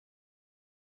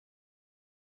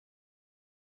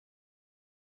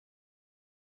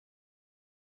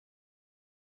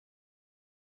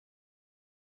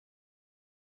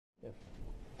Yep.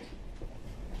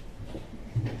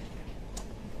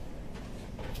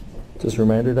 Just a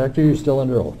reminder, Doctor, you're still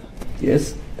under oath.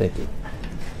 Yes. Thank you.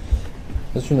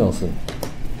 Mr. Nelson.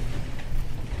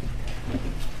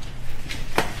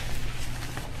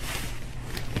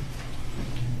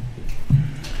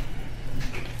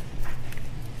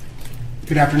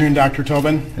 Good afternoon, Dr.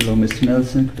 Tobin. Hello, Mr.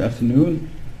 Nelson. Good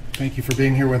afternoon. Thank you for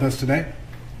being here with us today.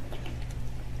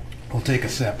 We'll take a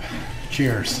sip.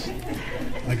 Cheers.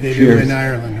 Like they do Cheers. in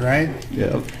Ireland, right?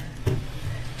 Yeah.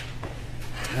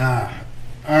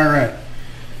 All right.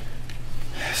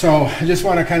 So I just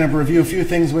want to kind of review a few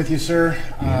things with you, sir.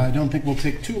 I don't think we'll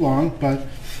take too long, but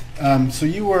so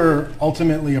you were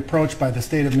ultimately approached by the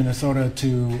state of Minnesota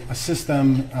to assist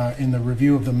them in the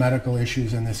review of the medical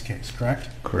issues in this case, correct?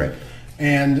 Correct.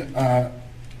 And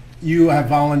you have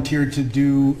volunteered to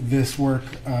do this work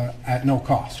at no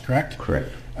cost, correct? Correct.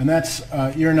 And that's,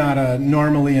 you're not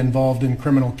normally involved in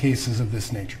criminal cases of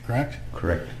this nature, correct?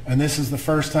 Correct. And this is the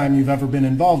first time you've ever been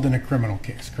involved in a criminal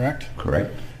case, correct?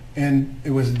 Correct. And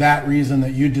it was that reason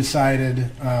that you decided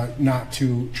not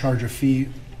to charge a fee,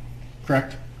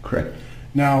 correct? Correct.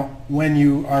 Now, when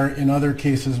you are in other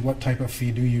cases, what type of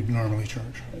fee do you normally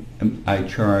charge? I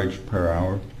charge per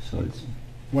hour, so it's.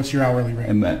 What's your hourly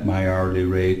rate? My hourly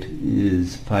rate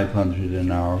is $500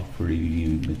 an hour for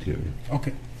review material.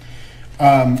 Okay.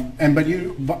 But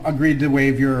you agreed to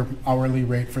waive your hourly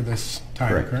rate for this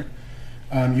time, correct?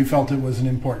 You felt it was an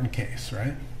important case,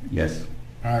 right? Yes.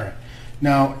 All right.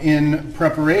 Now, in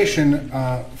preparation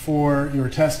for your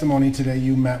testimony today,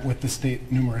 you met with the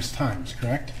state numerous times,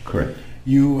 correct? Correct.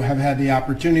 You have had the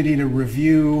opportunity to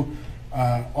review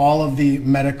all of the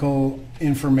medical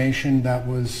information that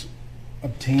was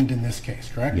obtained in this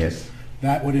case, correct? Yes.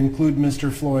 That would include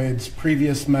Mr. Floyd's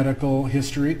previous medical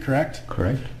history, correct?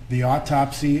 Correct. The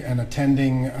autopsy and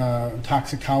attending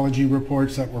toxicology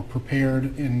reports that were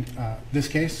prepared in this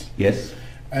case? Yes.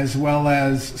 As well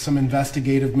as some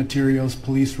investigative materials,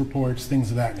 police reports,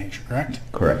 things of that nature, correct?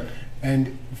 Correct.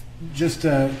 And just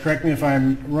correct me if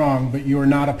I'm wrong, but you are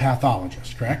not a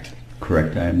pathologist, correct?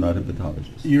 Correct. I am not a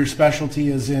pathologist. Your specialty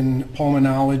is in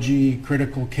pulmonology,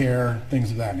 critical care,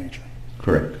 things of that nature.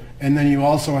 Correct. And then you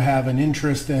also have an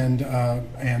interest and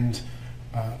an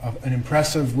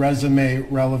impressive resume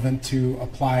relevant to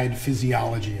applied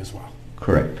physiology as well.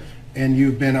 Correct. And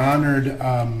you've been honored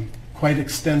quite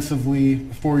extensively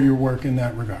for your work in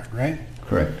that regard, right?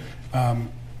 Correct.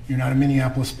 You're not a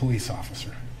Minneapolis police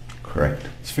officer. Correct.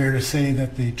 It's fair to say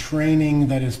that the training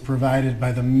that is provided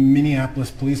by the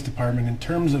Minneapolis Police Department in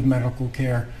terms of medical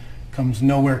care comes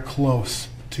nowhere close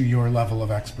to your level of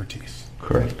expertise.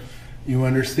 Correct. You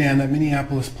understand that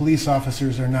Minneapolis police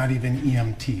officers are not even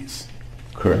EMTs.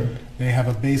 Correct. They have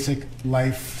a basic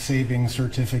life-saving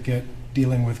certificate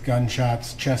dealing with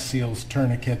gunshots, chest seals,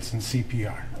 tourniquets, and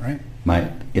CPR, right?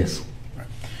 Yes. Right.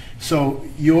 So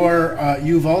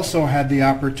you've also had the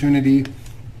opportunity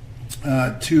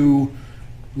to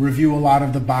review a lot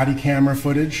of the body camera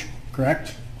footage,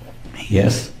 correct?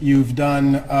 Yes. You've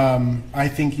done, I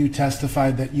think you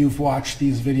testified that you've watched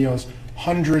these videos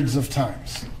hundreds of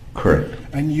times. Correct.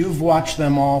 And you've watched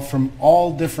them all from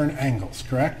all different angles,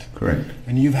 correct? Correct.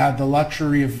 And you've had the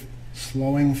luxury of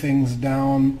slowing things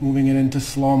down, moving it into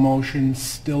slow motion,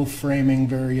 still framing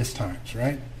various times,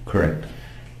 right? Correct.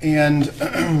 And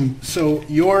so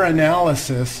your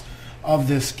analysis of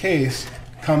this case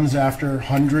comes after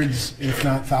hundreds, if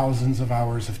not thousands of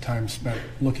hours of time spent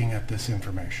looking at this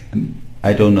information.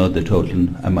 I don't know the total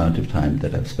amount of time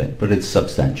that I've spent, but it's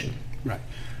substantial. Right.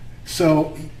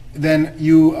 So then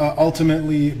you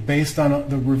ultimately, based on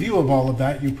the review of all of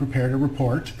that, you prepared a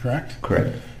report, correct?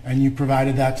 Correct. And you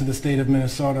provided that to the state of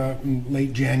Minnesota in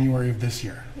late January of this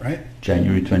year, right?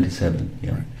 January 27,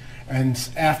 yeah. Right. And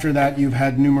after that, you've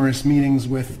had numerous meetings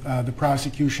with the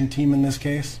prosecution team in this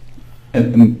case?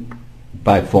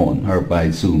 By phone or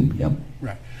by Zoom, yeah.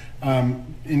 Right.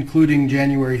 Including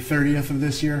January 30th of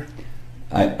this year?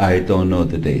 I don't know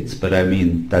the dates, but I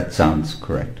mean, that sounds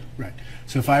correct. Right.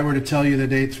 So if I were to tell you the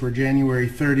dates were January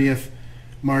 30th,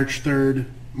 March 3rd,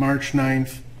 March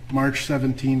 9th, March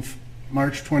 17th,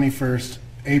 March 21st,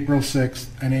 April 6th,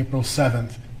 and April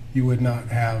 7th, you would not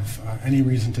have any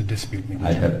reason to dispute me.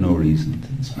 I have no reason to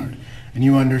dispute. Right. And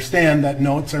you understand that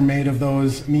notes are made of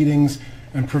those meetings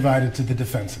and provided to the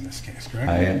defense in this case, correct?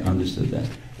 I understood that.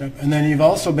 And then you've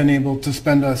also been able to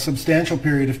spend a substantial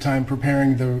period of time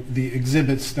preparing the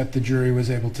exhibits that the jury was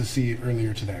able to see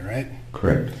earlier today, right?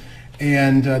 Correct.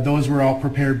 And those were all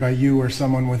prepared by you or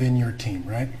someone within your team,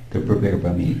 right? They're prepared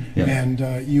by me, yeah.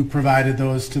 And you provided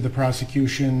those to the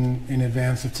prosecution in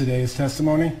advance of today's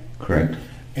testimony? Correct.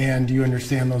 And you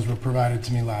understand those were provided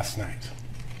to me last night?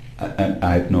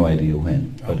 I have no idea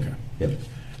when. But, Okay. Yep.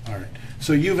 All right.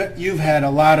 So you've had a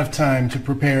lot of time to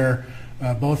prepare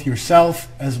both yourself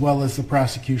as well as the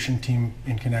prosecution team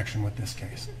in connection with this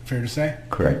case. Fair to say?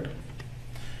 Correct.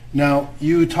 Now,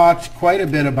 you talked quite a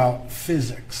bit about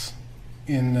physics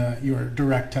in your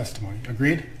direct testimony.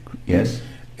 Agreed? Yes.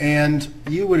 And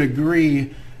you would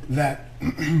agree that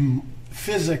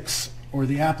physics, or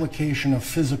the application of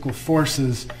physical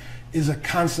forces, is a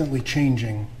constantly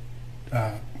changing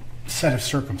set of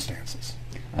circumstances.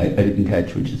 I didn't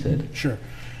catch what you said. Sure.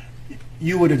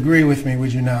 You would agree with me,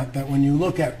 would you not, that when you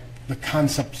look at the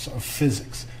concepts of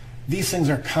physics, these things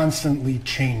are constantly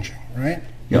changing, right?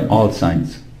 Yeah, all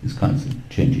science is constant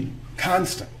changing.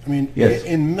 Constant. I mean, Yes.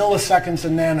 in milliseconds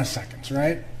and nanoseconds,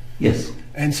 right? Yes.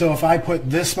 And so if I put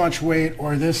this much weight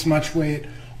or this much weight,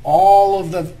 all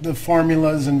of the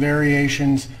formulas and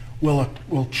variations will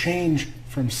change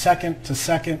from second to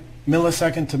second,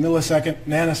 millisecond to millisecond,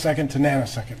 nanosecond to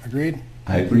nanosecond. Agreed?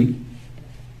 I agree.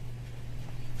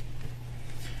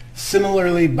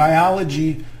 Similarly,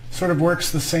 biology sort of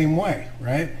works the same way,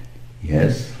 right?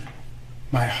 Yes.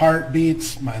 My heart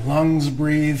beats, my lungs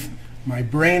breathe, my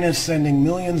brain is sending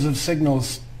millions of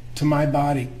signals to my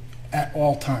body at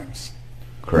all times.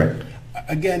 Correct.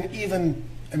 Again,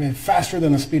 faster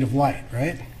than the speed of light,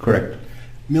 right? Correct.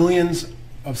 Millions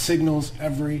of signals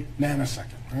every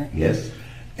nanosecond, right? Yes.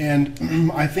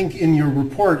 And I think in your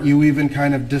report you even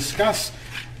kind of discuss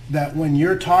that when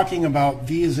you're talking about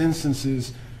these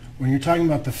instances, when you're talking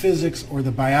about the physics or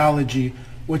the biology,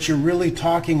 what you're really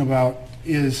talking about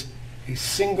is a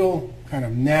single kind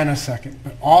of nanosecond.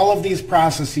 But all of these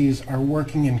processes are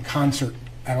working in concert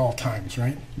at all times,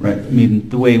 right? Right. I mean,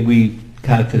 the way we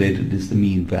calculate it is the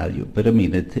mean value, but I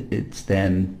mean, it's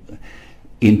then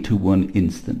into one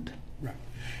instant. Right.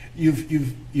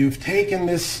 You've taken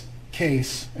this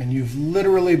case and you've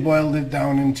literally boiled it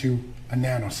down into a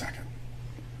nanosecond.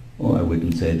 Oh, I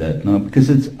wouldn't say that, no, because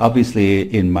it's obviously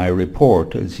in my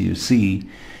report, as you see,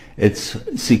 it's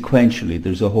sequentially,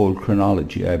 there's a whole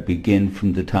chronology. I begin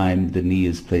from the time the knee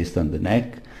is placed on the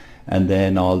neck, and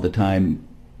then all the time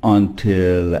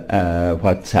until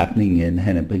what's happening in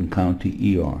Hennepin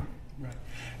County ER. Right.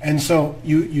 And so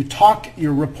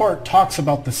your report talks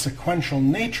about the sequential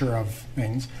nature of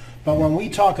things, but when we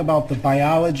talk about the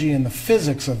biology and the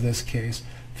physics of this case,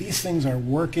 these things are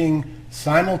working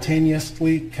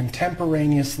simultaneously,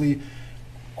 contemporaneously,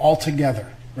 all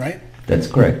together, right? That's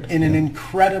correct. In an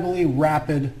incredibly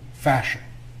rapid fashion.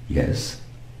 Yes.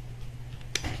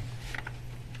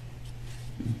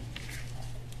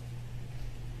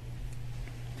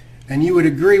 And you would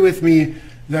agree with me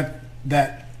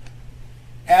that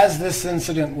as this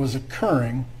incident was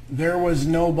occurring, there was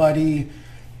nobody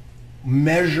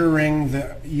measuring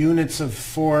the units of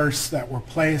force that were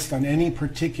placed on any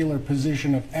particular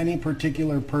position of any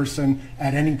particular person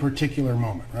at any particular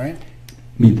moment, right?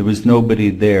 I mean, there was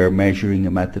nobody there measuring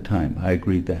them at the time. I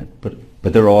agree that, but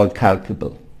they're all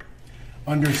calculable.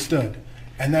 Understood.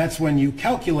 And that's when you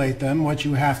calculate them, what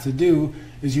you have to do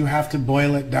is you have to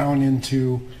boil it down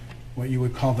into what you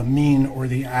would call the mean or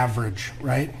the average,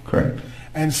 right? Correct.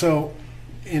 And so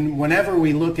whenever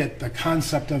we look at the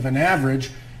concept of an average,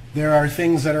 there are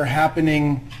things that are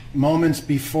happening moments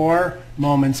before,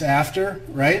 moments after,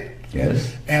 right?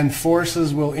 Yes. And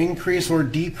forces will increase or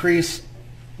decrease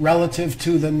relative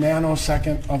to the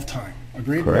nanosecond of time.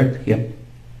 Agreed? Correct, yep.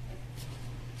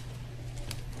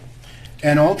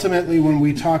 And ultimately, when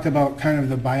we talk about kind of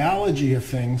the biology of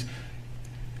things,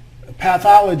 a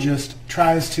pathologist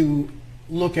tries to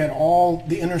look at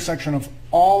the intersection of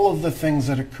all of the things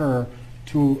that occur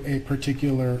in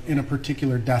a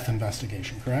particular death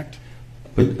investigation, correct?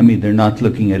 But, I mean, they're not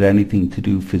looking at anything to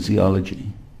do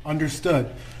physiology.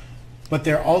 Understood. But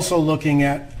they're also looking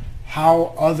at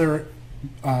how other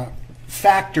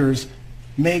factors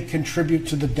may contribute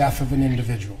to the death of an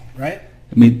individual, right?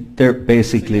 I mean, they're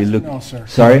basically It's a yes or looking... no, sir.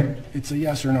 Sorry? It's a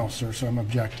yes or no, sir, so I'm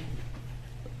objecting.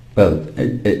 Well,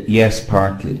 yes,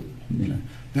 partly. Okay.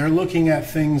 They're looking at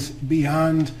things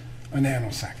beyond a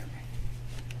nanosecond.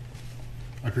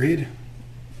 Agreed?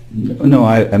 No,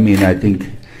 I mean, I think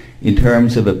in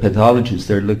terms of a pathologist,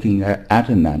 they're looking at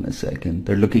a nanosecond.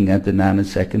 They're looking at the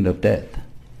nanosecond of death.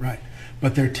 Right.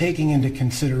 But they're taking into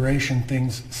consideration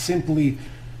things simply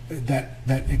that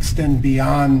extend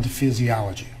beyond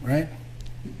physiology, right?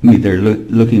 I mean, they're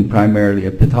looking primarily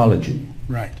at pathology.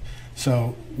 Right.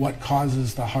 So what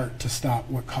causes the heart to stop?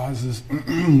 What causes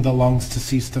the lungs to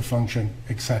cease to function,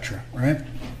 etc., right?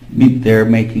 I mean, they're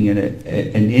making an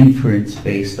inference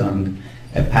based on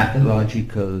a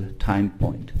pathological time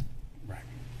point. Right.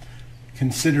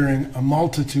 Considering a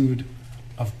multitude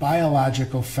of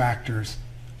biological factors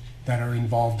that are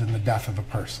involved in the death of a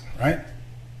person, right?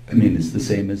 I mean, it's the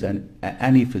same as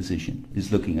any physician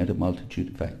is looking at a multitude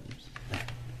of factors.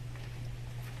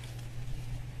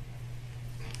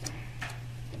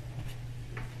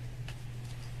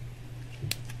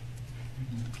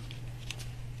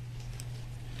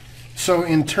 So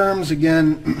in terms,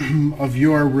 again, of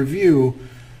your review,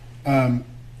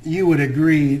 you would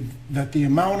agree that the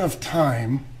amount of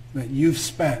time that you've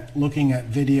spent looking at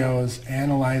videos,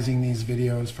 analyzing these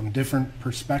videos from different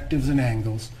perspectives and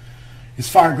angles is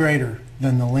far greater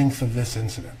than the length of this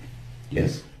incident.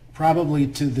 Yes. Probably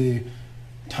to the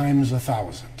times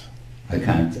 1,000. I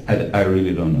can't, I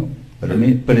really don't know. But I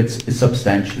mean, but it's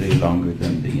substantially longer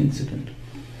than the incident.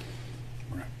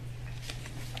 Right.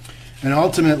 And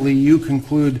ultimately, you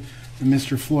conclude that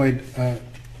Mr. Floyd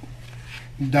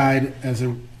died as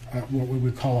what we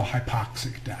would call a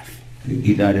hypoxic death.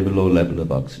 He died of a low level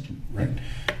of oxygen. Right.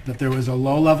 That there was a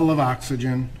low level of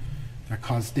oxygen that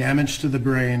caused damage to the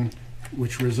brain,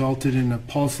 which resulted in a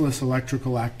pulseless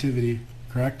electrical activity,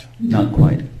 correct? Not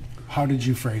quite. How did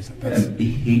you phrase it?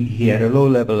 He had a low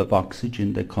level of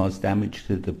oxygen that caused damage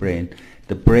to the brain.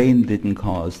 The brain didn't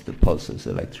cause the pulseless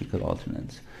electrical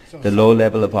alternance. The low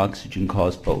level of oxygen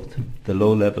caused both. The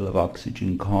low level of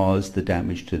oxygen caused the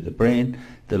damage to the brain.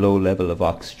 The low level of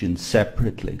oxygen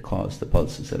separately caused the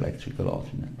pulseless electrical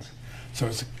alternance. So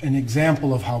it's an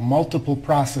example of how multiple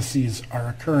processes are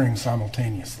occurring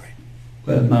simultaneously.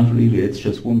 Well, not really. It's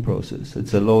just one process.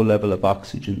 It's a low level of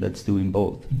oxygen that's doing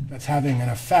both. That's having an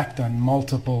effect on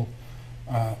multiple,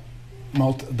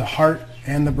 the heart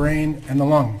and the brain and the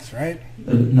lungs, right?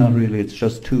 Not really. It's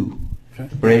just two. Okay.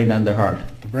 The brain and the heart.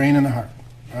 The brain and the heart.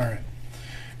 All right.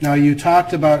 Now you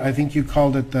talked about, I think you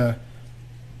called it the,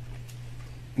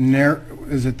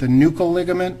 is it the nuchal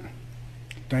ligament?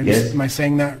 Yes. Am I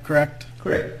saying that correct?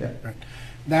 Correct, yeah. Right.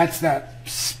 That's that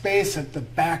space at the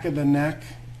back of the neck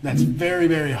that's very,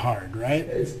 very hard, right?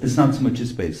 It's not so much a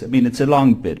space. I mean, it's a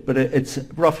long bit, but it's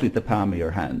roughly the palm of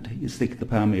your hand. You stick the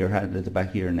palm of your hand at the back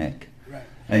of your neck, Right.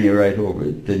 and you're right over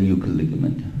the nuchal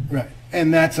ligament. Right.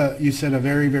 And that's you said a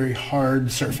very, very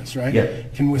hard surface, right? Yeah.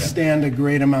 Can withstand a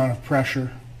great amount of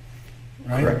pressure,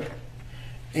 right? Correct.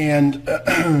 And,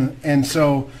 and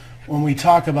so when we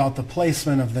talk about the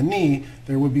placement of the knee,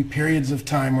 there would be periods of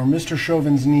time where Mr.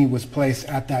 Chauvin's knee was placed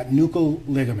at that nuchal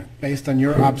ligament, based on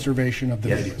your observation of the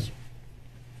Yes. videos.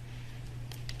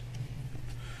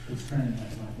 It's trying to knock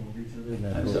over each other. and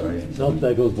that I'm goes- sorry. Nope,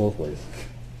 that goes both ways.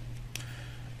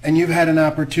 And you've had an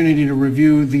opportunity to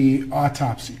review the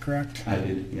autopsy, correct? I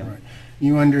did, yeah. Right.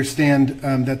 You understand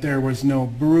that there was no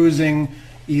bruising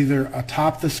either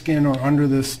atop the skin or under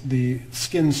the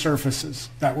skin surfaces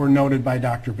that were noted by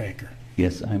Dr. Baker.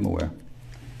 Yes, I'm aware.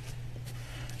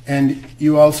 And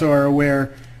you also are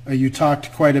aware, you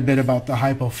talked quite a bit about the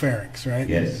hypopharynx, right?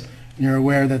 Yes. You're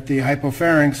aware that the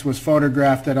hypopharynx was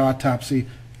photographed at autopsy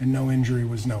and no injury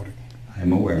was noted.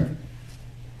 I'm aware.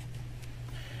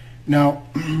 Now,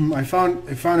 I found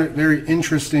it very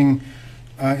interesting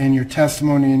in your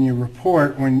testimony and your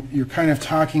report when you're kind of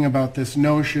talking about this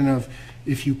notion of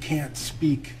if you can't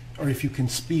speak or if you can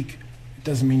speak, it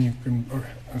doesn't mean you can,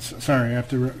 or, sorry, I have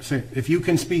to say, if you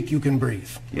can speak, you can breathe,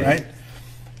 Yes.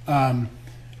 right?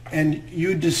 And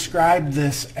you described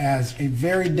this as a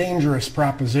very dangerous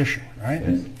proposition, right?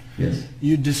 Yes. Yes.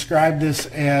 You described this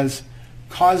as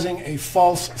causing a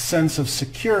false sense of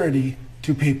security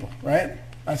to people, right?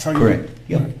 That's how you... Correct.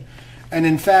 Yeah. And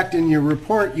in fact, in your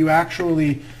report, you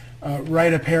actually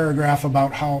write a paragraph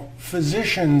about how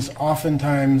physicians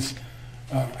oftentimes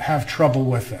have trouble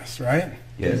with this, right?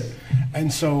 Yes.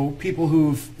 And so people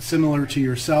who've, similar to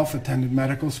yourself, attended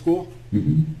medical school,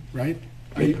 Mm-hmm. right?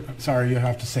 Sorry, you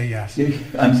have to say yes.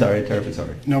 I'm sorry, terribly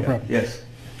sorry. No Yeah. problem. Yes.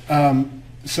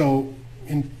 So,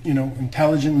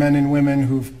 intelligent men and women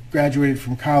who've graduated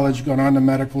from college, gone on to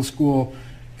medical school,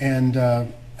 and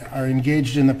are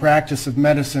engaged in the practice of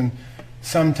medicine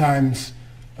sometimes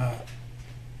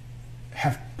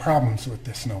have problems with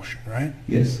this notion, right?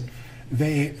 Yes.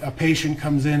 A patient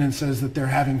comes in and says that they're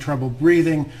having trouble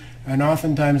breathing, and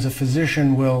oftentimes a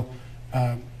physician will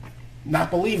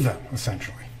not believe them,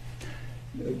 essentially.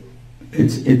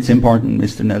 It's important,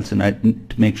 Mr. Nelson,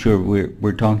 to make sure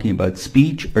we're talking about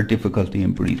speech or difficulty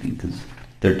in breathing, because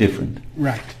they're different.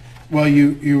 Right. Well,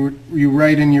 you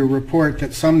write in your report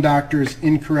that some doctors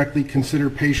incorrectly consider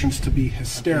patients to be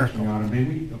hysterical. Your Honor, may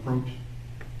we approach?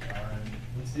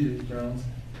 Let's do this, Jones.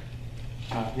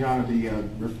 Your Honor, the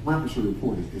reference to the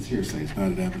report is hearsay. It's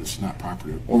not evidence. It's not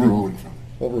property. Overruling from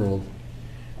it. Overruled.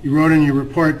 You wrote in your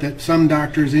report that some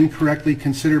doctors incorrectly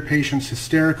consider patients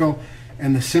hysterical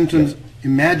and the symptoms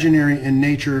imaginary in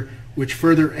nature, which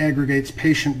further aggregates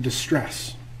patient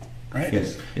distress. right?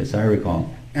 Yes, yes, I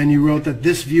recall. And you wrote that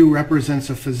this view represents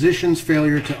a physician's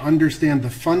failure to understand the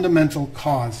fundamental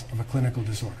cause of a clinical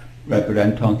disorder. Right, but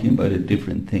I'm talking about a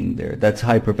different thing there. That's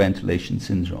hyperventilation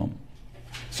syndrome,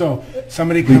 So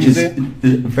somebody which comes is in,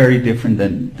 very different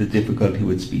than the difficulty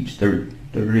with speech. They're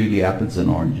really apples and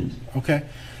oranges. okay,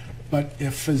 but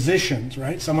if physicians,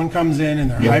 right, someone comes in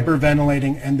and they're Yeah.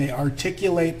 hyperventilating and they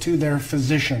articulate to their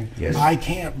physician, Yes. I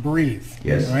can't breathe,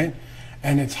 Yes. right?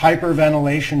 And it's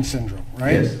hyperventilation syndrome,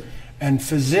 right? Yes. And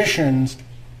physicians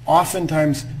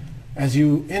oftentimes, as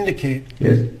you indicate,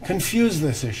 Yes, confuse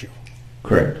this issue.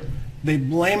 correct. They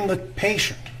blame the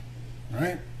patient,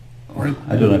 right? Or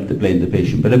I don't have to blame the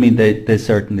patient, but I mean, they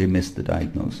certainly missed the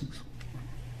diagnosis.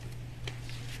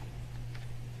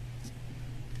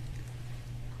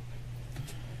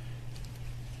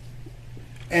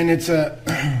 And it's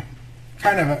a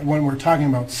kind of when we're talking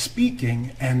about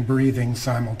speaking and breathing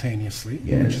simultaneously,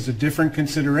 Yes. which is a different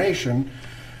consideration.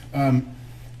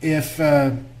 If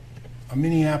a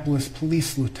Minneapolis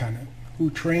police lieutenant who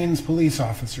trains police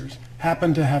officers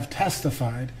happened to have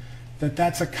testified that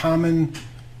that's a common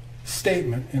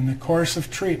statement in the course of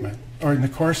treatment or in the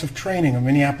course of training of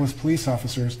Minneapolis police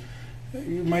officers,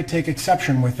 you might take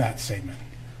exception with that statement.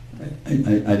 I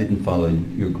didn't follow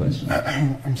your question.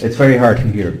 I'm sorry. It's very hard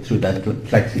to hear through that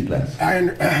plexiglass.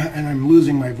 And I'm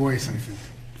losing my voice, I think.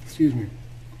 Excuse me.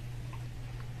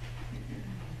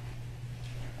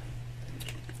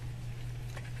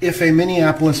 If a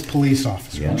Minneapolis police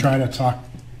officer, Yeah. try to talk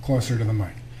closer to the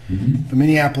mic, Mhm. the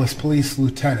Minneapolis police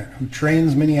lieutenant who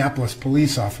trains Minneapolis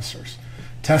police officers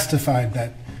testified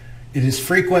that it is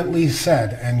frequently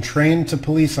said and trained to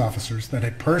police officers that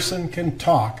a person can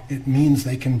talk, it means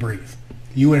they can breathe.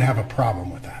 You would have a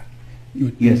problem with that.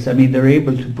 Yes, I mean, they're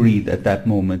able to breathe at that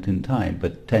moment in time,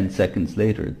 but 10 seconds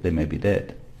later, they may be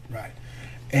dead. Right.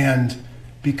 And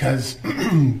because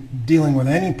dealing with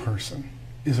any person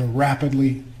is a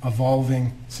rapidly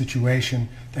evolving situation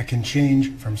that can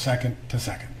change from second to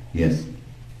second. Yes.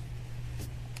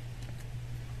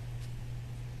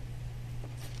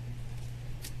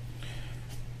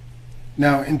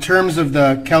 Now, in terms of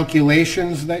the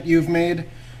calculations that you've made,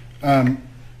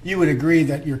 you would agree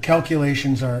that your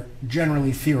calculations are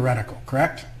generally theoretical,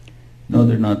 correct? No,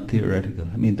 they're not theoretical.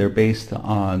 I mean, they're based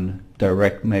on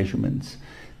direct measurements.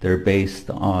 They're based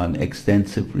on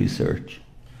extensive research.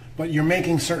 But you're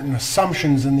making certain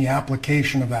assumptions in the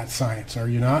application of that science, are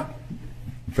you not?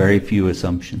 Very few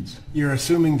assumptions. You're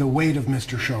assuming the weight of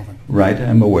Mr. Chauvin. Right,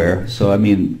 I'm aware. So, I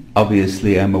mean,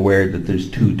 obviously I'm aware that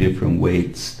there's two different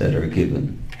weights that are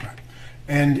given.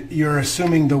 And you're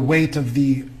assuming the weight of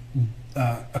the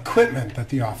equipment that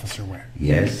the officer wears.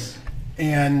 Yes.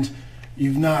 And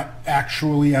you've not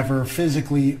actually ever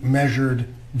physically measured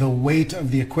the weight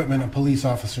of the equipment a police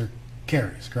officer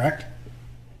carries, correct?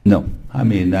 No, I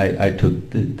mean, I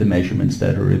took the measurements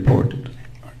that are reported.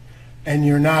 And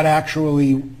you're not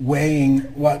actually weighing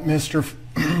what Mr.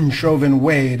 Chauvin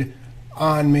weighed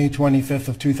on May 25th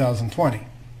of 2020.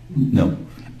 No.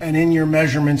 And in your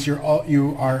measurements,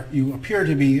 you appear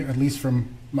to be, at least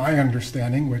from my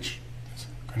understanding, which is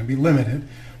going to be limited,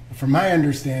 but from my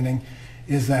understanding,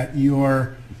 is that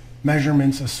your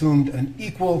measurements assumed an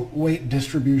equal weight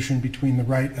distribution between the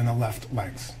right and the left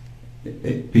legs.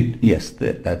 Yes,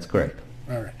 that's correct.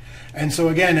 All right. And so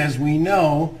again, as we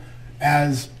know,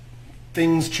 as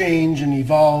things change and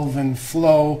evolve and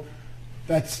flow,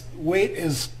 weight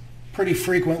is pretty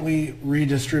frequently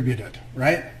redistributed,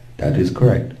 right? That is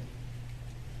correct.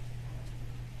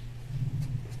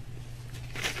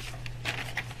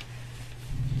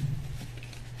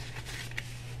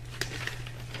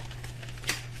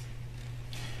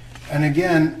 And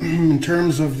again, in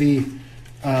terms of the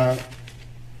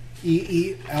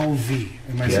EELV,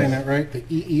 am I Yes. saying that right? The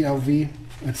EELV,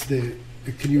 that's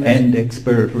can you? And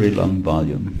expiratory lung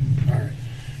volume. All right.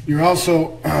 You're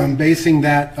also basing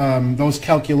that, those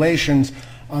calculations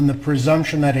on the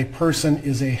presumption that a person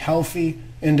is a healthy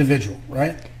individual,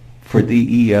 right? For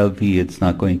the ELV, it's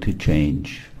not going to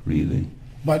change, really.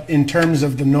 But in terms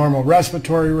of the normal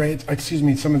respiratory rate,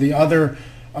 some of the other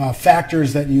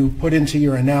factors that you put into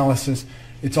your analysis,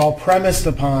 it's all premised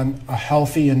upon a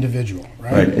healthy individual,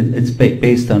 right? Right. It's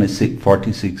based on a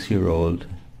 46-year-old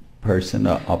person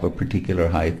of a particular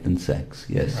height and sex,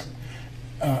 yes.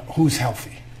 Who's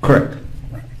healthy. Correct.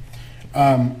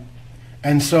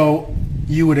 And so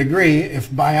you would agree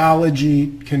if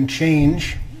biology can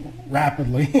change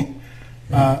rapidly,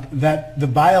 that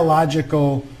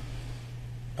the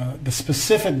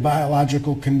specific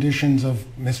biological conditions of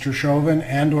Mr. Chauvin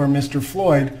and or Mr.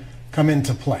 Floyd come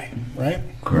into play, right?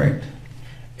 Correct.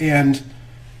 And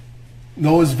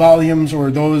those volumes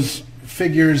or those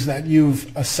figures that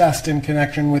you've assessed in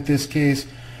connection with this case,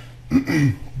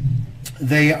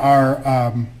 they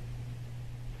are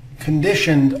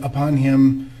conditioned upon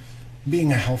him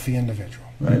being a healthy individual.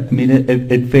 Right. I mean,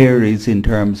 it varies in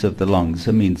terms of the lungs.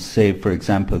 I mean, say, for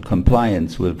example,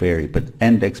 compliance will vary, but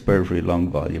end expiratory lung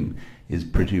volume is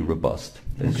pretty robust.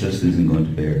 It just isn't going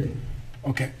to vary.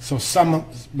 Okay, so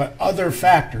but other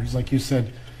factors, like you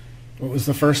said, what was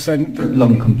the first sentence?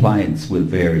 Lung compliance will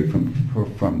vary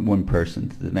from one person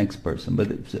to the next person,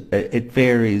 but it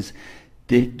varies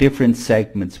different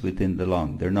segments within the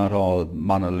lung. They're not all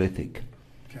monolithic.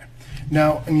 Okay.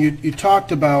 Now, and you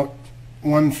talked about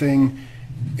one thing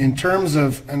in terms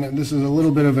of, and this is a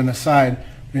little bit of an aside,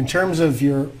 but in terms of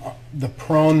the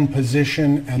prone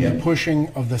position and the pushing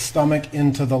of the stomach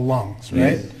into the lungs,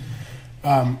 right?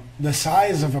 Yes. The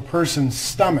size of a person's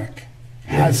stomach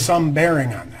has some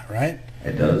bearing on that, right?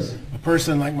 It does. A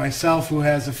person like myself who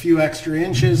has a few extra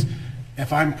inches,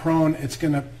 if I'm prone, it's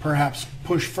going to perhaps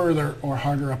push further or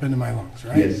harder up into my lungs,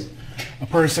 right? Yes. A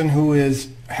person who is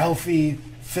healthy,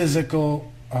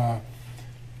 physical,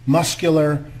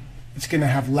 muscular, it's going to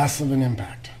have less of an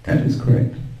impact. That is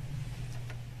correct.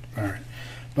 All right.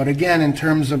 But again, in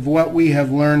terms of what we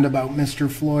have learned about Mr.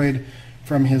 Floyd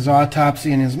from his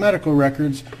autopsy and his medical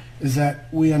records, is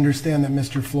that we understand that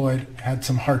Mr. Floyd had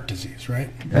some heart disease,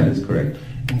 right? That is correct.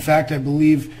 In fact, I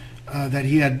believe that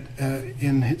he had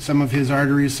in some of his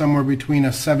arteries somewhere between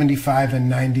a 75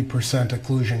 and 90%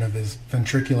 occlusion of his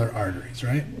ventricular arteries,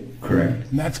 right? Correct.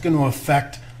 And that's going to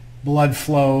affect blood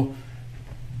flow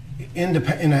in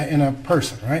a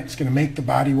person, right? It's going to make the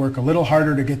body work a little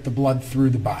harder to get the blood through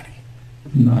the body.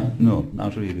 No,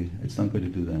 not really. It's not going to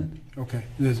do that. Okay.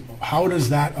 How does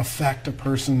that affect a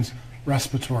person's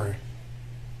respiratory?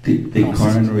 The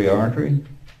coronary artery?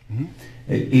 Mm-hmm.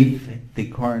 If the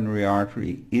coronary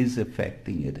artery is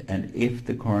affecting it, and if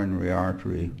the coronary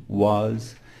artery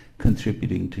was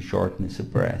contributing to shortness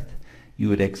of breath, you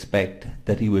would expect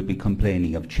that he would be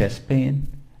complaining of chest pain,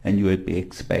 and you would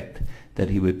expect that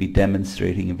he would be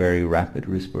demonstrating a very rapid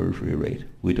respiratory rate.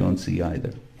 We don't see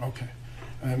either. Okay.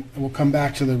 We'll come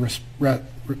back to the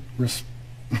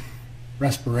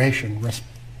respiration.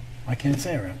 I can't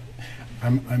say it right.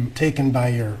 I'm taken by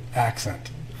your accent.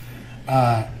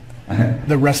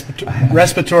 The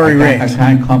respiratory rate. I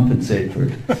can't compensate for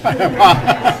it.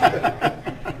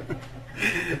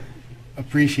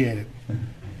 Appreciate it.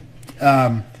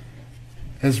 I'll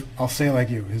say it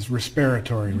like you, his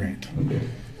respiratory rate. Okay.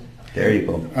 There you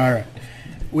go. All right.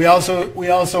 We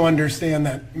also understand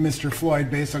that Mr.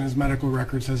 Floyd, based on his medical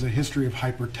records, has a history of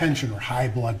hypertension or high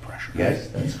blood pressure. Yes,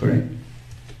 right? that's correct.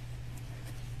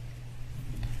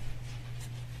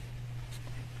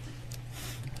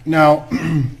 Now,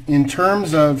 in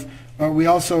terms of, we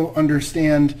also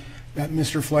understand that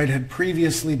Mr. Floyd had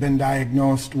previously been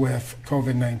diagnosed with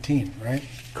COVID-19, right?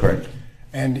 Correct.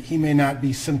 And he may not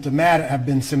be have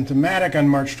been symptomatic on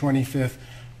March 25th,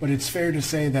 but it's fair to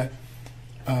say that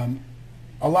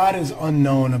a lot is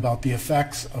unknown about the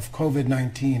effects of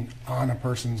COVID-19 on a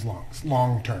person's lungs,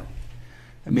 long term.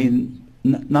 I mean,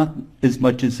 not as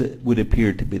much as it would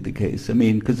appear to be the case. I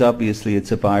mean, because obviously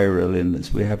it's a viral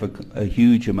illness. We have a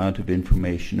huge amount of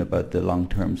information about the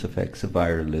long-term effects of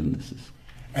viral illnesses.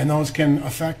 And those can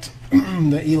affect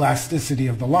the elasticity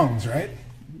of the lungs, right?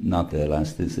 Not the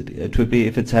elasticity. It would be,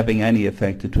 if it's having any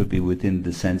effect, it would be within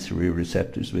the sensory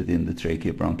receptors within the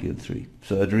tracheobronchial 3.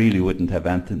 So it really wouldn't have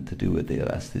anything to do with the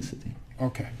elasticity.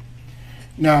 Okay.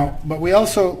 Now, but we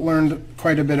also learned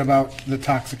quite a bit about the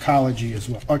toxicology as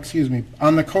well. Oh, excuse me.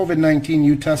 On the COVID-19,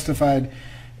 you testified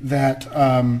that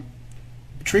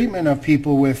treatment of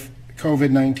people with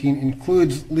COVID-19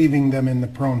 includes leaving them in the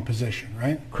prone position,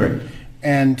 right? Correct.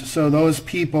 And so those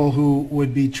people who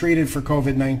would be treated for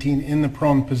COVID-19 in the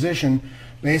prone position,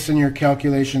 based on your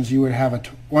calculations, you would have a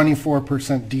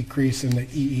 24% decrease in the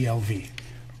EELV.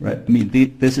 Right. I mean,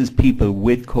 this is people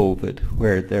with COVID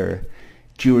where they're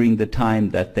during the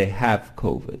time that they have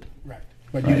COVID. Right.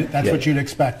 But Right. that's what you'd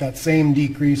expect, that same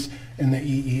decrease in the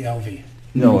EELV.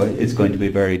 No, it's going to be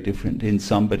very different. In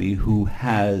somebody who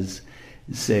has,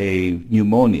 say,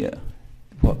 pneumonia,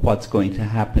 what's going to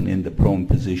happen in the prone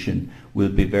position will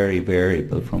be very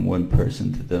variable from one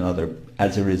person to another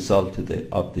as a result of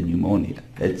the pneumonia.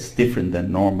 It's different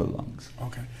than normal lungs.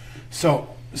 Okay. So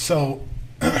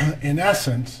in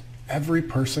essence, every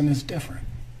person is different.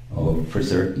 Oh, for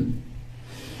certain.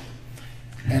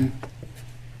 And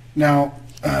now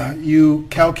you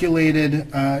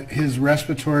calculated his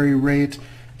respiratory rate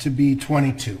to be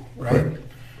 22, right? Correct.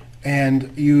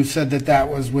 And you said that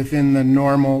that was within the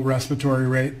normal respiratory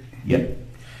rate? Yep.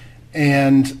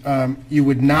 And you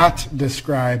would not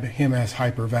describe him as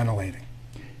hyperventilating?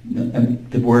 No, I mean,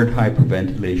 the word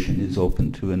hyperventilation is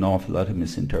open to an awful lot of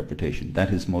misinterpretation.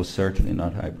 That is most certainly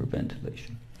not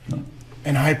hyperventilation. No.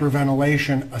 And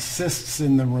hyperventilation assists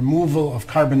in the removal of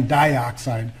carbon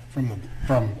dioxide from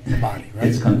the body, right?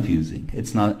 It's confusing.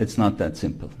 It's not that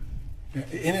simple.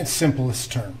 In its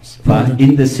simplest terms. But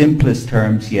in the simplest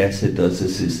terms, yes, it does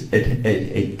assist.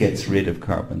 It gets rid of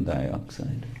carbon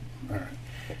dioxide. All right.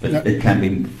 But Now- it can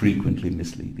be frequently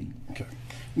misleading. Okay.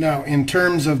 Now, in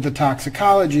terms of the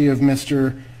toxicology of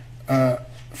Mr.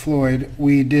 Floyd,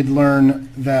 we did learn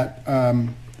that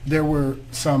there were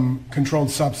some controlled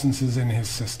substances in his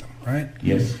system, right?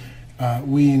 Yes.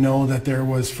 We know that there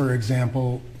was, for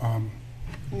example,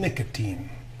 nicotine,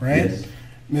 right? Yes.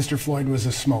 Mr. Floyd was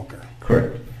a smoker,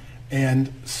 Correct.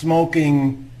 and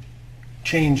smoking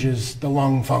changes the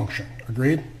lung function,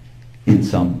 agreed? In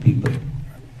some people.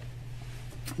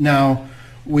 Now,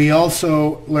 we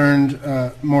also learned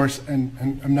more,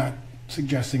 and I'm not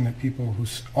suggesting that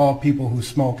all people who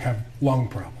smoke have lung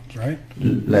problems, right?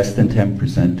 Less than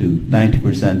 10% do.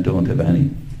 90% don't have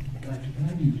any. Can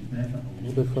I use that a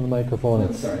little bit from the microphone?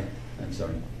 I'm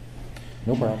sorry.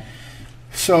 No problem.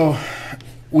 So,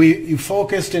 you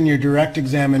focused in your direct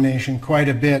examination quite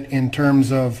a bit in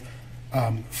terms of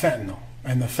fentanyl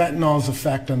and the fentanyl's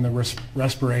effect on the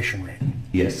respiration rate.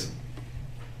 Yes.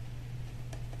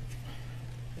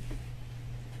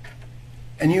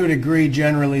 And you would agree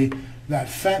generally that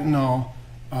fentanyl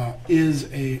is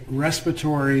a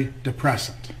respiratory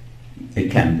depressant.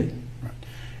 It can be.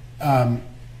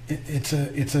 It's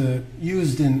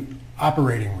used in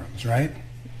operating rooms, right?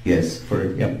 Yes.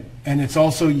 And it's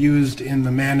also used in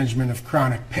the management of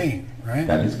chronic pain, right?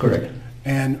 That is correct.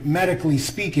 And medically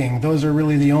speaking, those are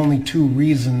really the only two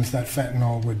reasons that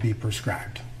fentanyl would be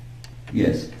prescribed.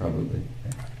 Yes, probably.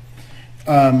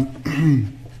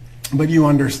 But you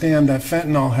understand that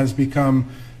fentanyl has become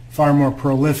far more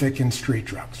prolific in street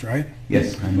drugs, right?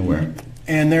 Yes, I'm aware.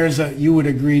 And you would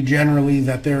agree generally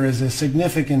that there is a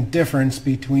significant difference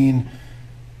between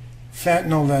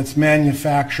fentanyl that's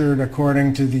manufactured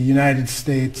according to the United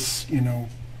States,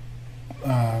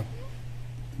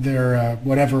 their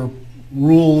whatever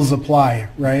rules apply,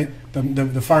 right?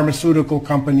 The pharmaceutical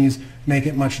companies make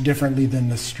it much differently than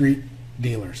the street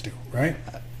dealers do, right?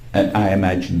 I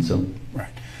imagine so. Right.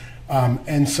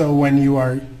 And so when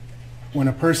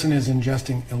a person is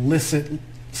ingesting illicit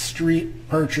street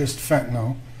purchased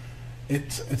fentanyl,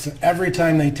 it's every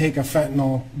time they take a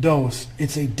fentanyl dose,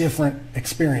 it's a different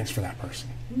experience for that person.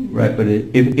 Right, but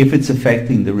if it's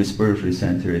affecting the respiratory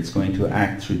center, it's going to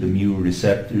act through the mu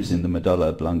receptors in the medulla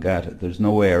oblongata. There's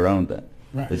no way around that.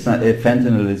 Right. It's not.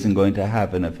 Fentanyl isn't going to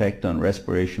have an effect on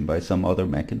respiration by some other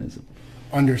mechanism.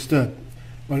 Understood.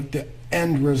 But the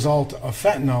end result of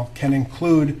fentanyl can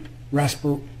include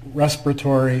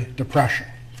respiratory depression.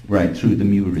 Right, through the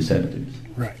mu receptors.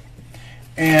 Right.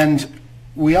 And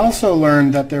we also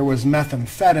learned that there was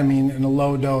methamphetamine in a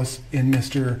low dose in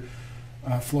Mr.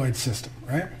 Floyd's system,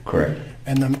 right? Correct.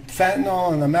 And the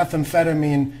fentanyl and the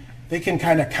methamphetamine, they can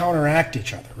kind of counteract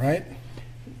each other, right?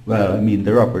 Well, I mean,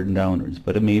 they're upward and downwards,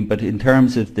 but in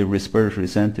terms of the respiratory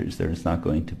centers, there's not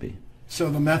going to be.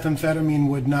 So the methamphetamine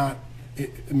would not, the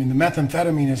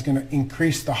methamphetamine is going to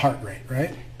increase the heart rate,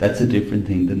 right? That's a different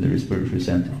thing than the respiratory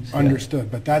centers.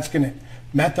 Understood, but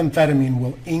methamphetamine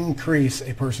will increase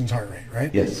a person's heart rate,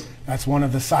 right? Yes. That's one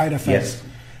of the side effects. Yes.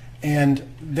 And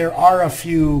there are a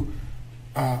few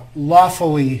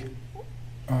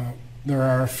there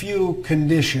are a few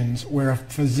conditions where a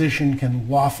physician can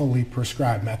lawfully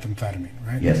prescribe methamphetamine,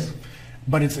 right? Yes.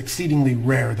 But it's exceedingly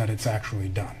rare that it's actually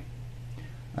done.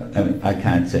 I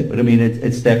can't say, but I mean,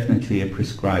 it's definitely a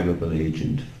prescribable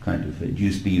agent, kind of. It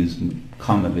used to be used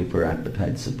commonly for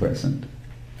appetite suppressant.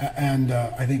 And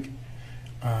I think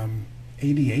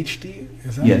ADHD,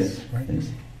 is that Yes. right? Yes.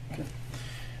 Okay.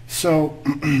 So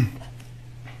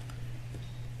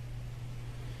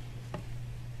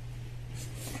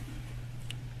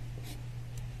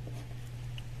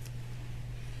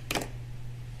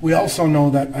we also know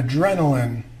that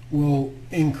adrenaline will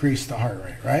increase the heart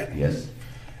rate, right? Yes.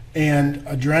 And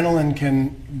adrenaline can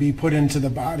be put into the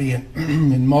body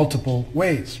in multiple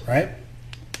ways, right?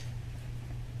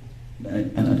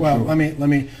 Well, let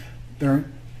me. There are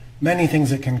many things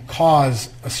that can cause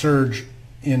a surge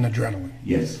in adrenaline.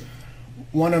 Yes.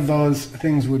 One of those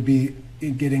things would be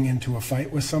getting into a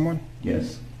fight with someone.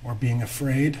 Yes. Or being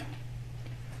afraid.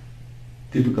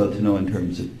 Difficult to know in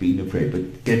terms of being afraid,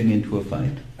 but getting into a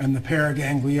fight. And the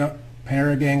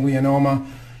paraganglionoma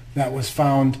that was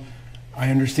found, I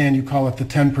understand you call it the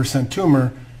 10%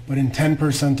 tumor, but in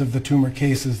 10% of the tumor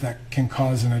cases that can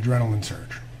cause an adrenaline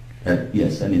surge.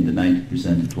 Yes, and in the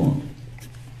 90% it won't.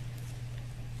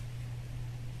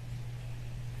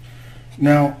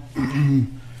 Now,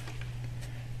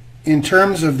 in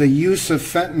terms of the use of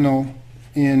fentanyl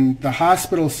in the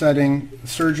hospital setting,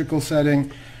 surgical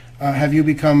setting, have you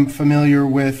become familiar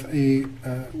with a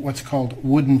what's called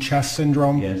wooden chest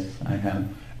syndrome? Yes, I have.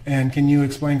 And can you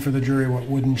explain for the jury what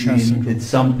wooden chest syndrome In is?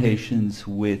 some patients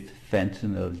with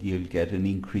fentanyl, you'll get an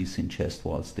increase in chest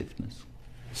wall stiffness.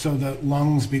 So the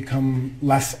lungs become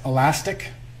less elastic?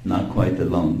 Not quite the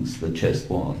lungs, the chest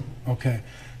wall. Okay.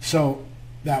 So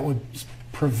that would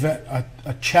prevent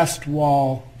a chest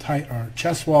wall tight or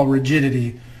chest wall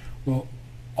rigidity will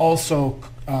also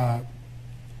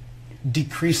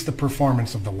decrease the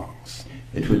performance of the lungs.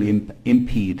 It will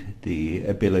impede the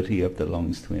ability of the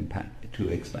lungs to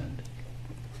expand.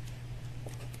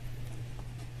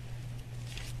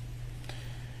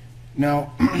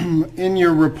 Now, in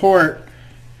your report,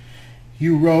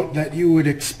 you wrote that you would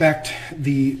expect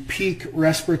the peak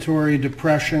respiratory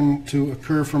depression to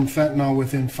occur from fentanyl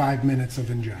within 5 minutes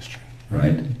of ingestion.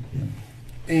 Right?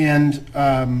 And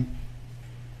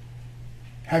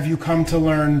have you come to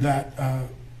learn that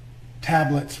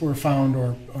tablets were found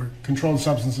or controlled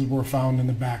substances were found in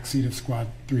the back seat of Squad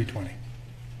 320?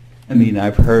 I mean,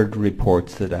 I've heard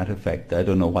reports to that effect. I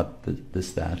don't know what the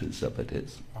status of it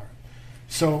is. All right.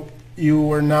 So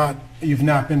you've not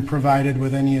been provided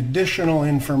with any additional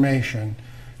information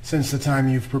since the time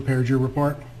you've prepared your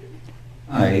report?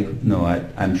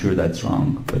 I'm sure that's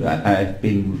wrong, but I've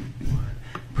been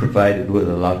provided with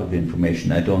a lot of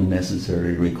information. I don't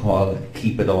necessarily recall,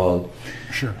 keep it all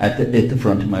Sure. at the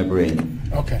front of my brain.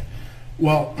 Okay.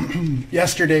 Well,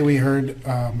 yesterday we heard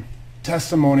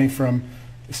testimony from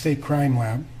the State Crime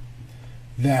Lab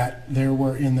that there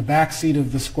were in the back seat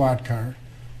of the squad car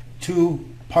 2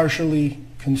 partially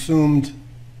consumed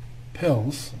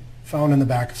pills found in the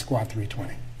back of Squad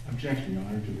 320. Objection, Your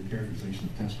Honor, to the characterization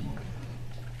of testimony.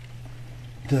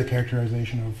 To the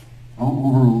characterization of?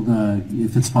 Overruled,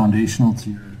 if it's foundational to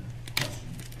your question.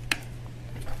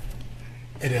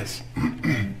 It is.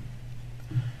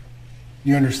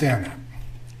 You understand that?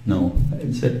 No,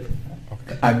 I said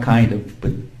Okay. I kind of,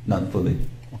 but not fully.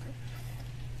 Okay.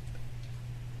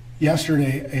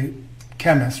 Yesterday, a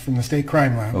chemist from the State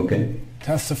Crime Lab Okay.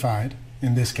 testified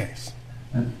in this case.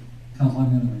 Counsel, I'm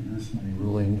going to reverse my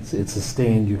ruling. It's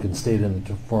sustained. You can state it in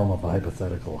the form of a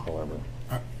hypothetical, however.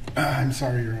 I'm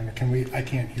sorry, Your Honor. I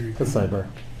can't hear you. The sidebar.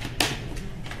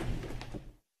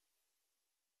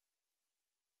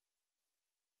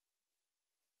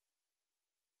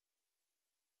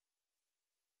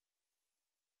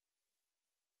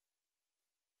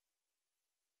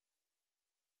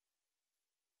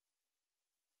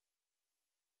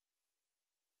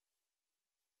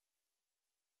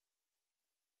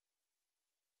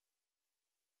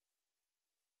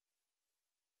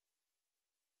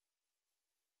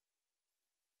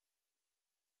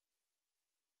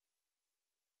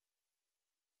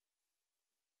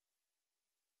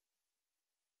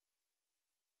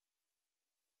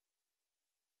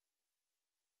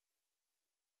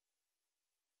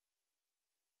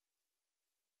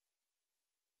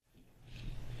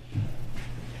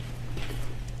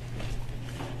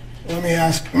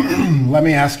 Let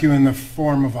me ask you in the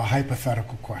form of a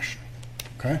hypothetical question,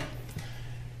 okay?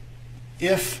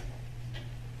 If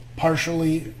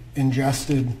partially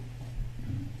ingested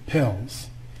pills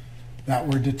that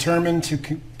were determined to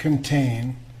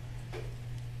contain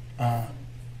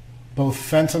both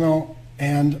fentanyl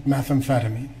and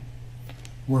methamphetamine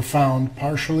were found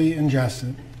partially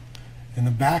ingested in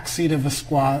the back seat of the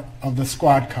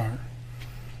squad car,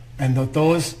 and that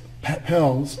those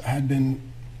pills had the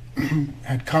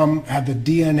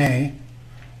DNA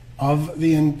of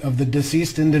the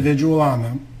deceased individual on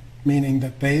them, meaning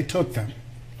that they took them,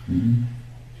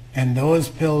 and those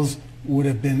pills would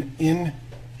have been in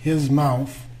his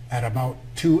mouth at about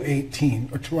 2018,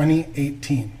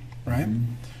 right?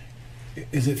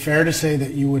 Is it fair to say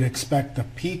that you would expect the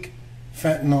peak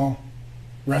fentanyl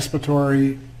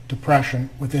respiratory depression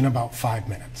within about 5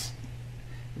 minutes?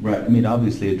 Right. I mean,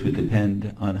 obviously it would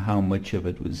depend on how much of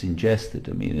it was ingested.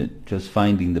 I mean, just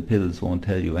finding the pills won't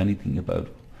tell you anything about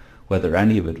whether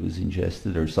any of it was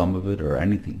ingested or some of it or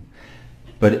anything.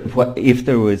 But if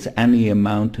there was any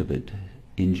amount of it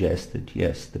ingested,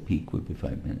 yes, the peak would be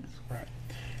 5 minutes. Right.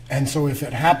 And so if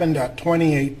it happened at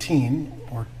 2018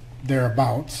 or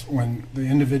thereabouts, when the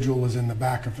individual was in the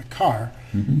back of the car,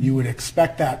 you would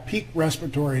expect that peak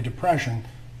respiratory depression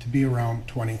to be around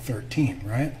 2013,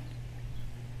 right?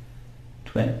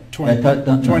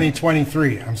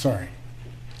 2023, I'm sorry.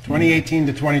 2018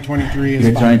 to 2023 is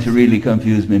You're trying fine. to really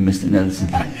confuse me, Mr. Nelson.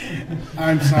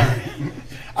 I'm sorry.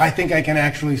 I think I can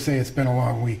actually say it's been a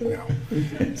long week now.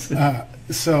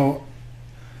 So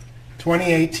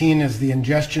 2018 is the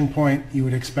ingestion point. You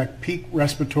would expect peak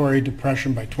respiratory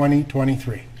depression by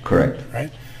 2023, Correct.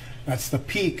 right? That's the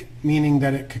peak, meaning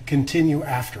that it could continue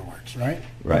afterwards, right?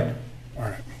 Right. All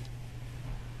right.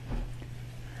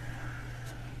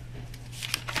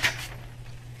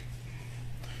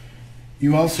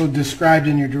 You also described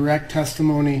in your direct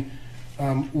testimony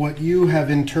what you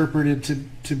have interpreted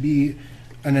to be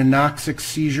an anoxic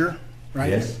seizure,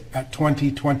 right? Yes. At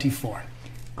 2024.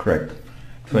 Correct.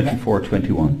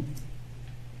 24-21.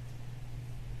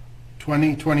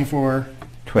 2024.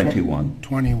 21.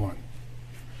 21.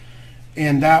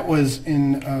 And that was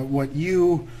in what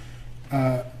you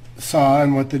saw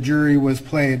and what the jury was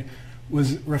played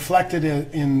was reflected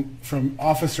in from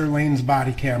Officer Lane's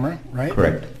body camera, right?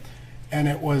 Correct. And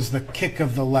it was the kick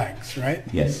of the legs, right?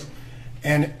 Yes.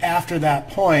 And after that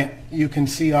point, you can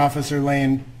see Officer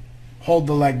Lane hold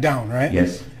the leg down, right?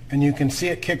 Yes. And you can see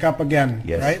it kick up again,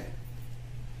 Yes. right?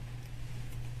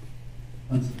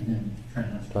 Once again, try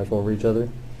not to talk over each other.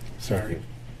 Sorry.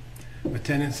 A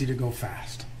tendency to go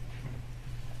fast.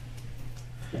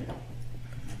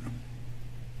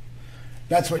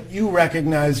 That's what you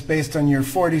recognize based on your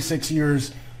 46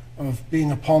 years of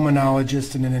being a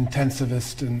pulmonologist and an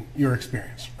intensivist and your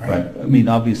experience, right? Right. I mean,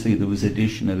 obviously there was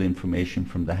additional information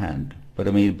from the hand, but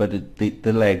I mean,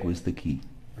 the leg was the key.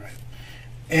 Right.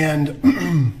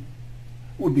 And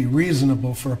would be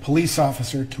reasonable for a police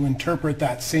officer to interpret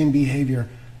that same behavior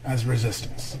as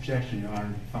resistance. Objection, Your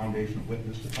Honor. The foundation of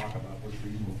witness to talk about what's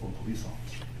reasonable for a police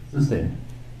officer. Sustained.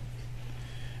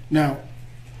 Now,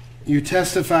 you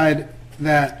testified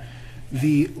that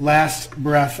the last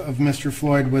breath of Mr.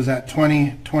 Floyd was at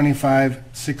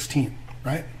 20:25:16,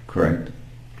 right? Correct.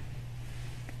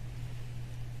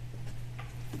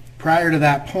 Prior to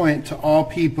that point, to all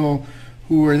people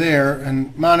who were there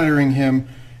and monitoring him,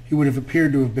 he would have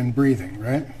appeared to have been breathing,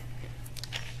 right?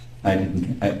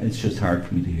 It's just hard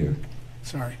for me to hear.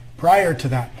 Sorry. Prior to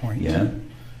that point, Yeah? it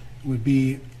would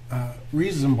be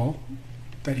reasonable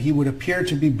that he would appear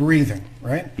to be breathing,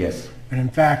 right? Yes. And in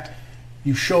fact,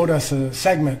 you showed us a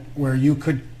segment where you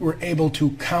were able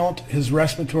to count his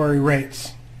respiratory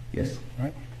rates, Yes.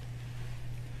 right?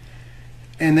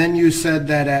 And then you said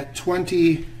that at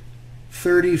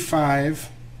 20:35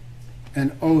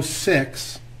 and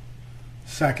 06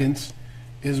 seconds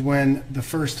is when the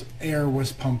first air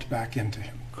was pumped back into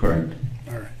him. Correct.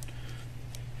 All right.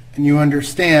 And you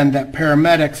understand that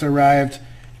paramedics arrived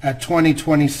at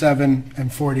 20:27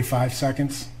 and 45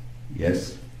 seconds?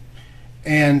 Yes.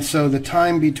 And so the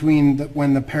time between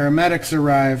when the paramedics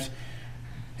arrived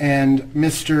and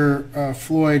Mr.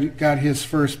 Floyd got his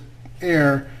first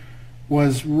air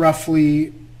was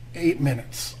roughly 8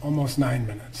 minutes, almost 9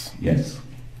 minutes. Yes.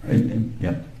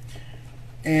 Yeah.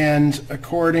 And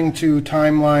according to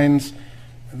timelines,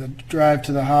 the drive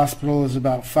to the hospital is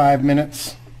about 5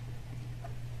 minutes.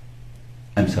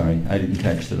 I'm sorry, I didn't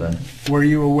catch that. Were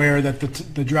you aware that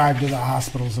the drive to the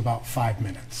hospital is about 5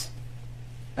 minutes?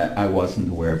 I wasn't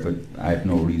aware, but I have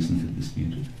no reason to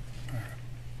dispute it.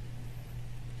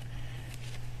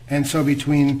 And so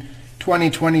between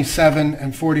 20:27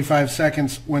 and 45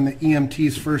 seconds when the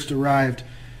EMTs first arrived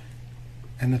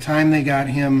and the time they got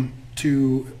him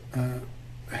to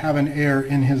have an air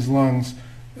in his lungs,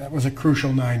 that was a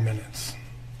crucial 9 minutes.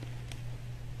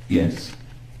 Yes.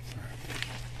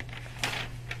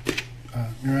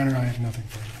 Your Honor, I have nothing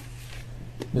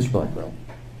further. Mr. Blackwell.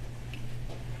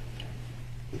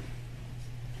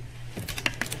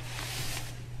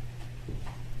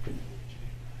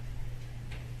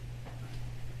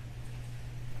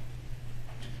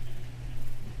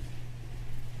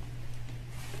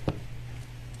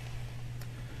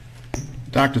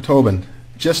 Dr. Tobin,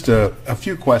 just a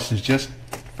few questions, just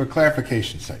for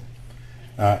clarification's sake.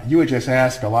 You had just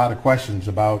asked a lot of questions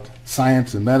about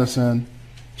science and medicine,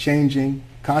 changing,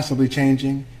 constantly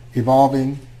changing,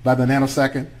 evolving by the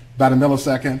nanosecond, by the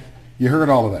millisecond. You heard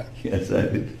all of that. Yes, I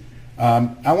did.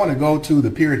 I want to go to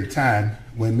the period of time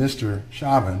when Mr.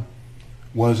 Chauvin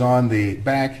was on the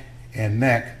back and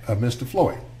neck of Mr.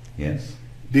 Floyd. Yes.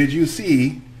 Did you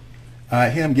see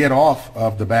him get off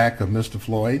of the back of Mr.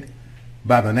 Floyd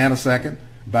by the nanosecond,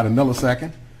 by the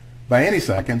millisecond, by any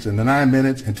seconds in the 9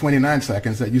 minutes and 29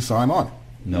 seconds that you saw him on it?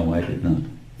 No, I did not.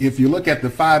 If you look at the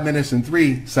 5 minutes and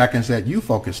 3 seconds that you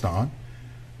focused on,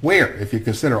 where, if you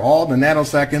consider all the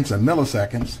nanoseconds and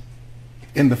milliseconds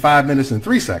in the 5 minutes and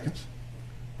 3 seconds,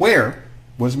 where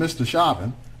was Mr.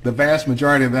 Chauvin the vast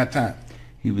majority of that time?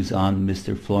 He was on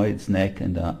Mr. Floyd's neck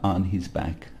and on his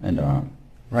back and arm.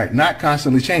 Right, not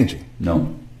constantly changing.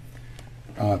 No.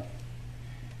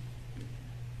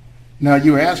 Now,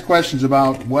 you asked questions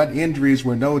about what injuries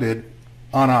were noted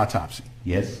on autopsy.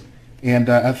 Yes. And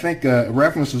I think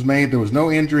reference was made, there was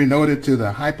no injury noted to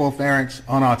the hypopharynx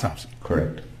on autopsy.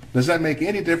 Correct. Does that make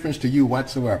any difference to you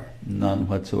whatsoever? None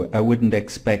whatsoever. I wouldn't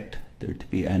expect there to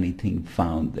be anything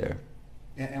found there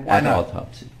And why at not?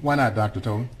 autopsy. Why not, Dr.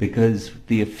 Tobin? Because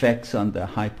the effects on the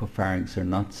hypopharynx are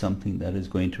not something that is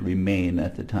going to remain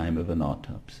at the time of an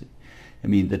autopsy. I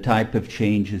mean, the type of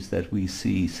changes that we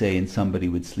see, say, in somebody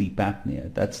with sleep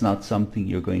apnea, that's not something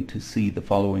you're going to see the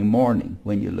following morning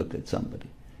when you look at somebody.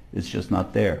 It's just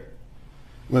not there.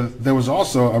 Well, there was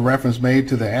also a reference made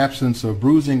to the absence of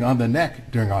bruising on the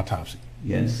neck during autopsy.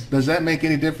 Yes. Does that make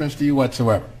any difference to you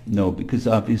whatsoever? No, because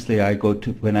obviously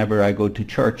whenever I go to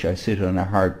church, I sit on a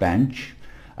hard bench.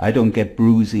 I don't get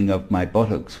bruising of my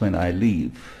buttocks when I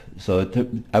leave. So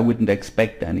I wouldn't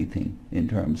expect anything in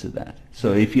terms of that.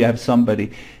 So if you have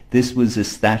somebody, this was a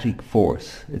static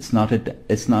force. It's not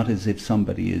as if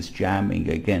somebody is jamming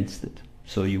against it.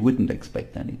 So you wouldn't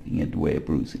expect anything in the way of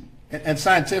bruising. And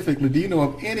scientifically, do you know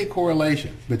of any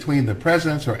correlation between the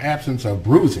presence or absence of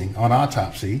bruising on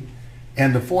autopsy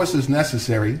and the forces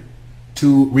necessary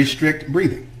to restrict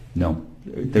breathing? No,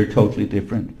 they're totally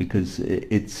different because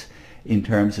it's in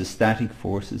terms of static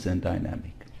forces and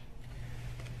dynamic.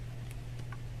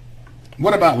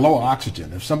 What about low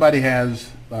oxygen? If somebody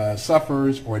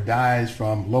suffers or dies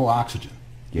from low oxygen,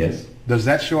 Yes. does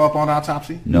that show up on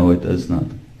autopsy? No, it does not.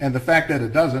 And the fact that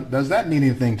it doesn't, does that mean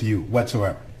anything to you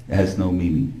whatsoever? It has no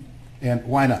meaning. And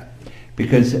why not?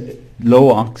 Because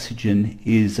low oxygen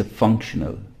is a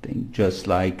functional thing, just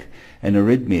like an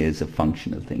arrhythmia is a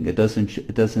functional thing. It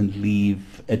doesn't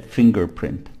leave a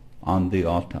fingerprint on the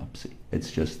autopsy.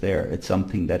 It's just there. It's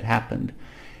something that happened.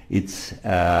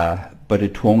 But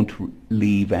it won't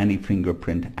leave any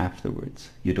fingerprint afterwards.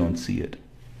 You don't see it.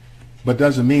 But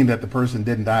doesn't mean that the person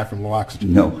didn't die from low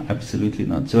oxygen. No, absolutely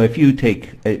not. So if you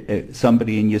take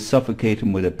somebody and you suffocate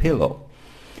him with a pillow,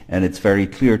 and it's very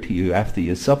clear to you after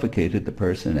you suffocated the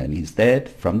person and he's dead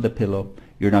from the pillow,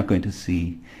 you're not going to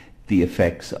see the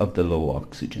effects of the low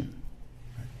oxygen.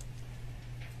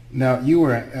 Now, you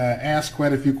were asked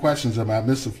quite a few questions about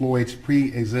Mr. Floyd's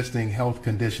pre-existing health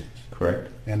conditions. Correct?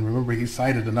 And remember, he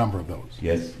cited a number of those.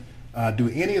 Yes. Do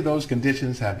any of those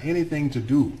conditions have anything to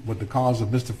do with the cause of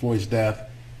Mr. Floyd's death,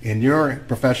 in your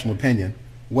professional opinion,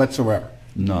 whatsoever?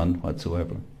 None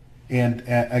whatsoever. And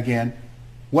again,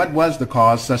 what was the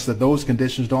cause such that those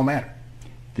conditions don't matter?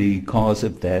 The cause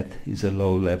of death is a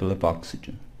low level of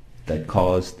oxygen that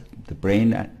caused the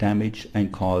brain damage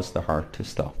and caused the heart to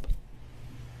stop.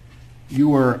 You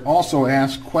were also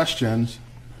asked questions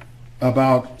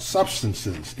about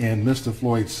substances in Mr.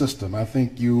 Floyd's system. I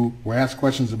think you were asked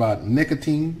questions about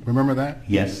nicotine. Remember that?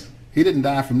 Yes. He didn't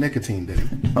die from nicotine, did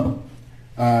he? No.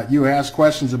 You were asked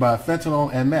questions about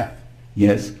fentanyl and meth.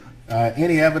 Yes.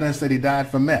 Any evidence that he died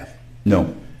from meth?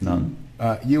 No. None.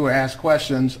 You were asked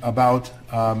questions about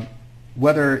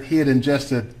whether he had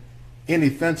ingested any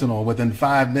fentanyl within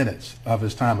 5 minutes of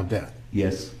his time of death.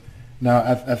 Yes. Now,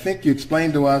 I think you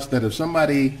explained to us that if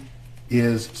somebody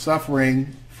is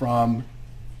suffering from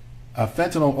a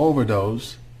fentanyl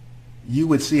overdose, you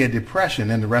would see a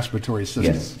depression in the respiratory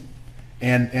system. Yes.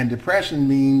 And depression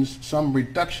means some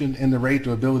reduction in the rate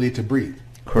or ability to breathe.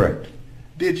 Correct.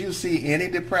 Did you see any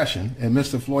depression in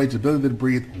Mr. Floyd's ability to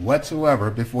breathe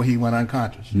whatsoever before he went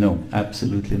unconscious? No,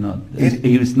 absolutely not.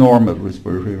 He was normal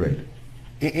respiratory rate.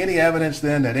 Any evidence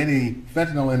then that any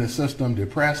fentanyl in his system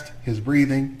depressed his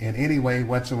breathing in any way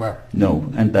whatsoever?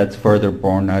 No, and that's further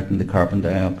borne out in the carbon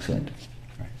dioxide.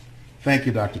 Thank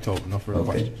you, Dr. Tobin. No further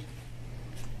Okay. questions.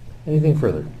 Anything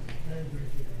further?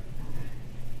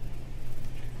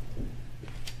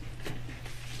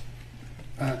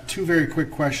 Two very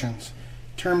quick questions.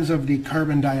 In terms of the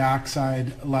carbon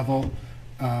dioxide level,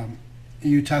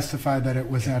 you testified that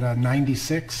it was at a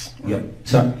 96? Yep.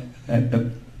 Sorry.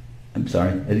 I'm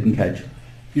sorry, I didn't catch.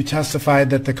 You testified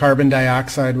that the carbon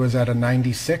dioxide was at a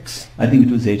 96? I think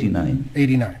it was 89.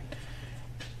 89.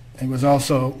 It was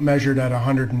also measured at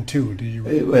 102. Do you?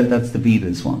 Well, that's the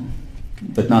venous one,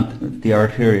 but not the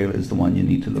arterial is the one you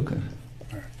need to look at.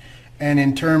 And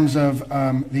in terms of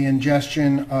the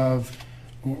ingestion of,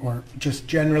 or just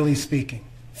generally speaking,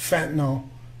 fentanyl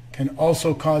can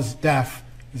also cause death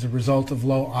as a result of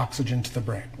low oxygen to the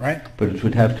brain, right? But it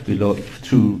would have to be low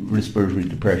through respiratory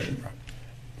depression.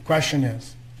 The question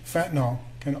is, fentanyl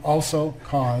can also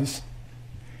cause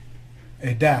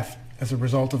a death as a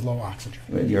result of low oxygen.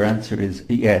 Well, your answer is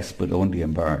yes, but only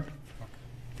in part.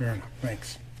 Fair enough.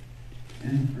 Thanks.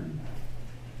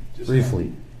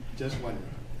 Briefly. Just one.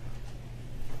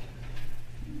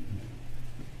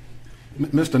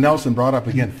 Mr. Nelson brought up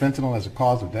again fentanyl as a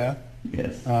cause of death.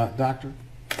 Yes. Doctor,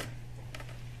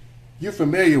 You're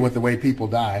familiar with the way people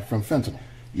die from fentanyl.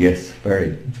 Yes,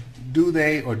 very. Do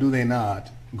they or do they not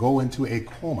go into a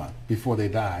coma before they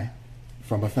die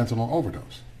from a fentanyl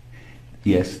overdose?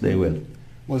 Yes, they will.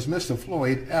 Was Mr.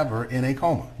 Floyd ever in a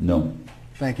coma? No.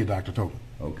 Thank you, Dr. Tobin.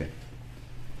 Okay.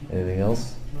 Anything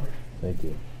else? Thank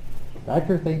you.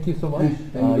 Doctor, thank you so much.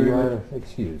 Thank you very You much. are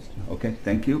excused. Okay,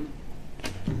 thank you.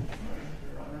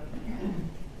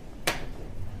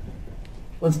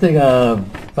 Let's take a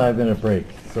 5-minute break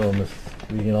so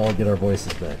we can all get our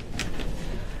voices back.